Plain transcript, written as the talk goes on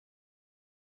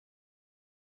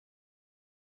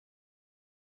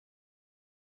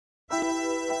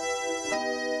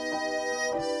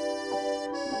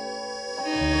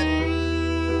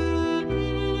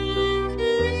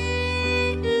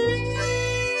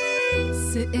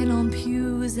Sitting on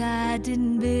pews I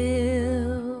didn't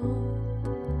build,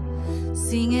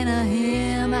 singing a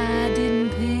hymn I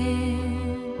didn't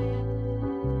pen,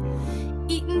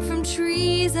 eating from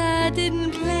trees I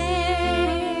didn't plant,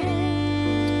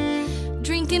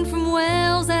 drinking from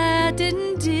wells I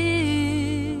didn't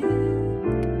dig.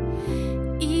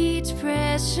 Each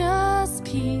precious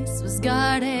piece was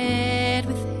guarded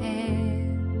with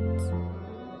hands.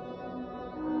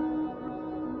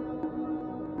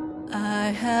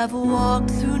 I have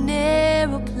walked through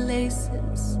narrow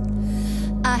places,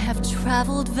 I have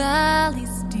traveled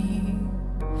valleys deep,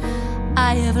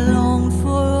 I have longed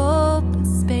for open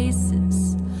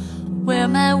spaces where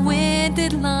my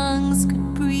winded lungs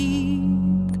could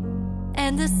breathe,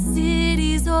 and the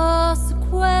cities all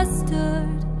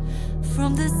sequestered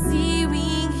from the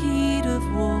searing heat of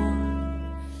war.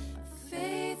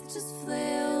 Faith just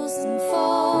flails and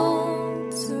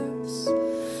falters,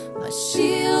 my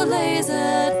shield lays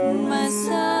at my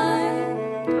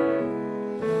side,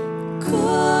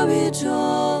 courage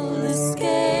all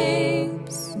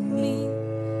escapes me,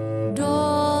 and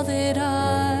all that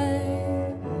I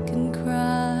can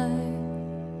cry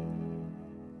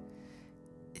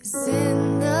is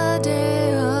in the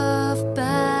day of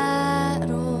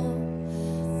battle,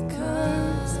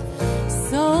 'cause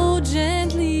so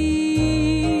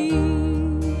gently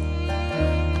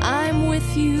I'm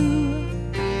with you,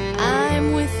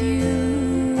 I'm with you.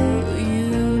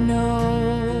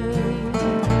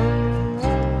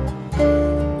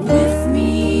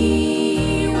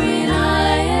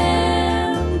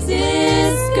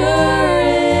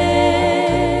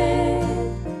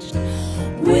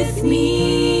 With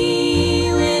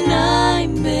me when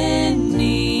I'm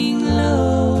bending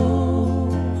low,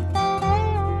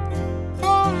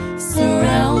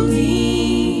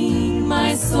 surrounding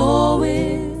my soul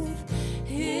with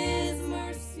His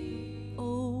mercy.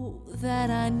 Oh, that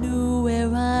I knew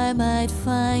where I might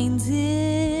find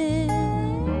Him,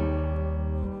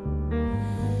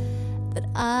 that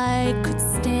I could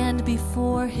stand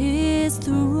before His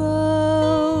throne,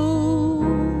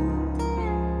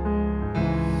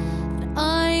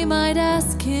 I might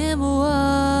ask Him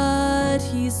what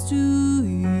He's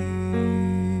doing,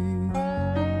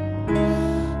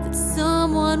 that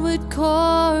someone would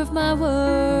carve my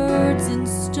words in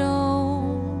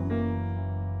stone.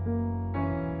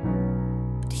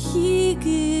 But He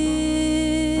gives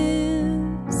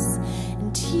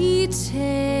and He takes.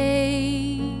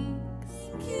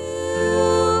 Thank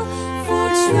you for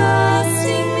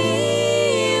trusting me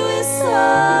with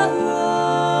sorrow.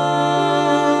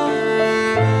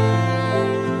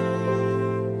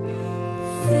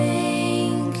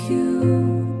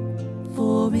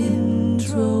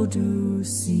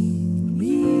 Introducing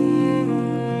me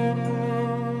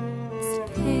to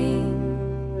pain.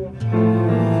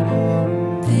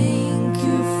 Thank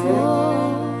you for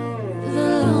the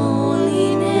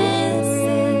loneliness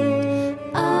that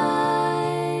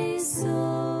I so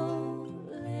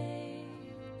lay.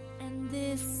 And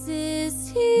this is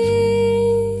He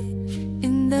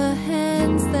in the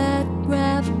hands that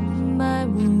wrap my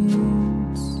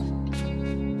wounds,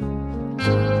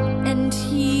 and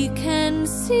He can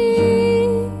see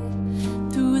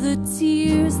through the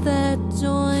tears that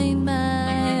join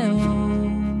my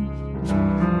own,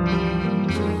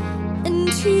 and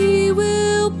He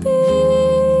will be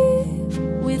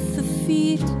with the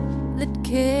feet that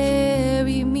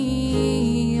carry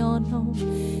me on home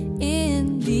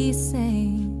in these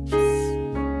saints.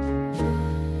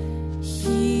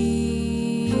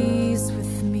 He's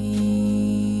with me.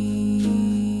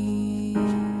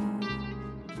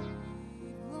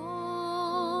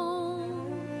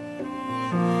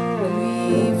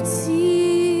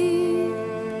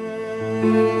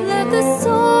 Let the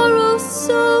sorrow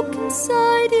soak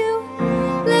inside you,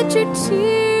 let your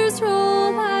tears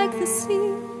roll like the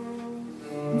sea,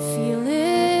 and feel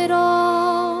it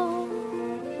all.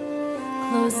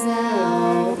 Close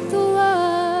out the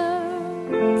world,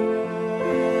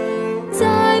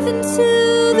 dive into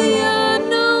the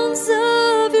unknowns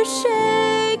of your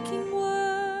shaking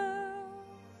world.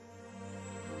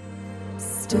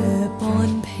 Step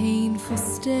on painful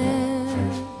step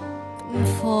and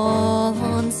fall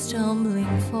on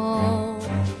stumbling fall,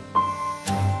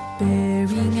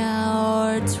 bearing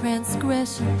our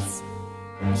transgressions.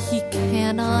 He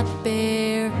cannot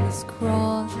bear His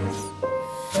cross.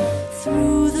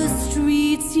 Through the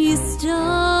streets He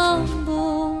stumbles,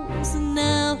 and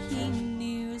now He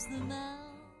nears the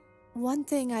mouth. One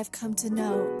thing I've come to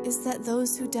know is that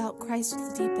those who doubt Christ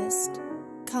the deepest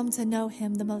come to know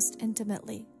Him the most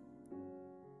intimately.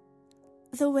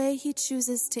 The way He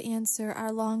chooses to answer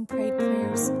our long-prayed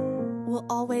prayers will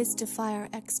always defy our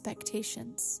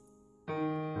expectations,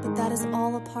 but that is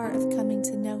all a part of coming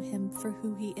to know Him for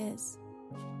who He is.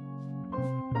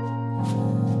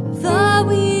 The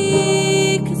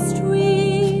weakest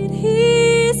reed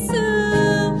He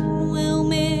soon will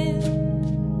mend,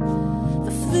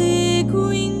 the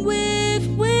flickering wick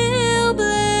will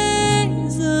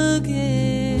blaze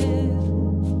again,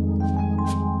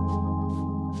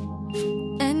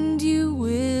 and you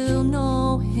will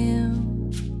know Him,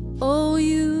 oh,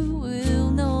 you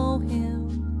will know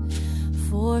Him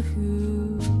for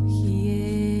who He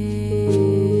is.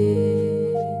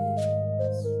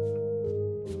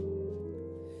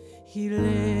 He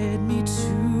led me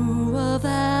to a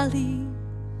valley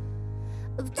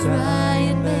of dry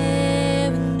and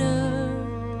barren earth.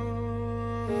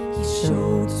 He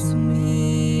showed to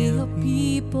me a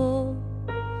people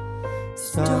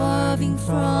starving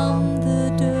from the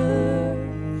dirt.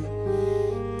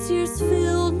 Tears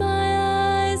filled my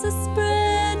eyes, I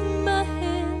spread my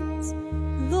hands.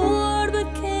 Lord, what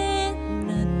can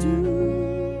I do?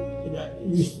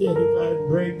 And He said if I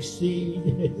bring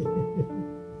seed,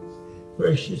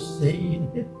 precious seed,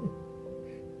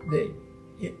 that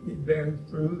it would bear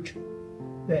fruit.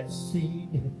 That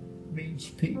seed means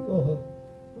people.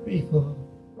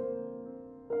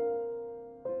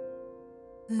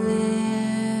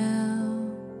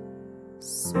 Lamb,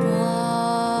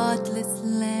 spotless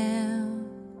Lamb,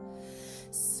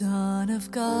 Son of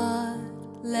God,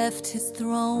 left His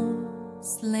throne,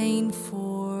 slain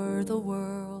for the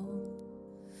world.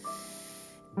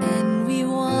 And we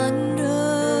wonder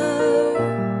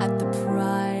at the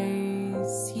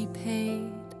price He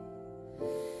paid,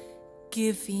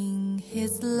 giving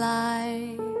His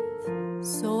life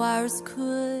so ours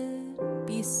could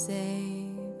be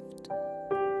saved.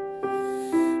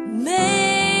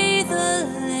 May the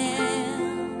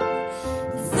Lamb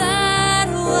that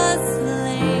was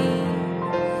slain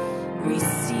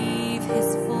receive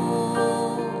His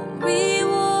full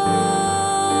reward.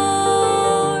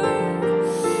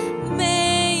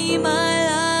 May my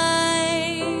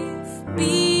life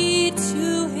be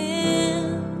to Him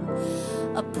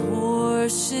a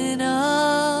portion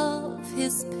of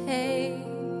His pay.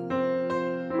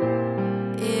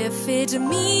 If it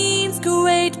means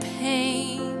great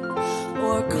pain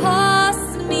or cause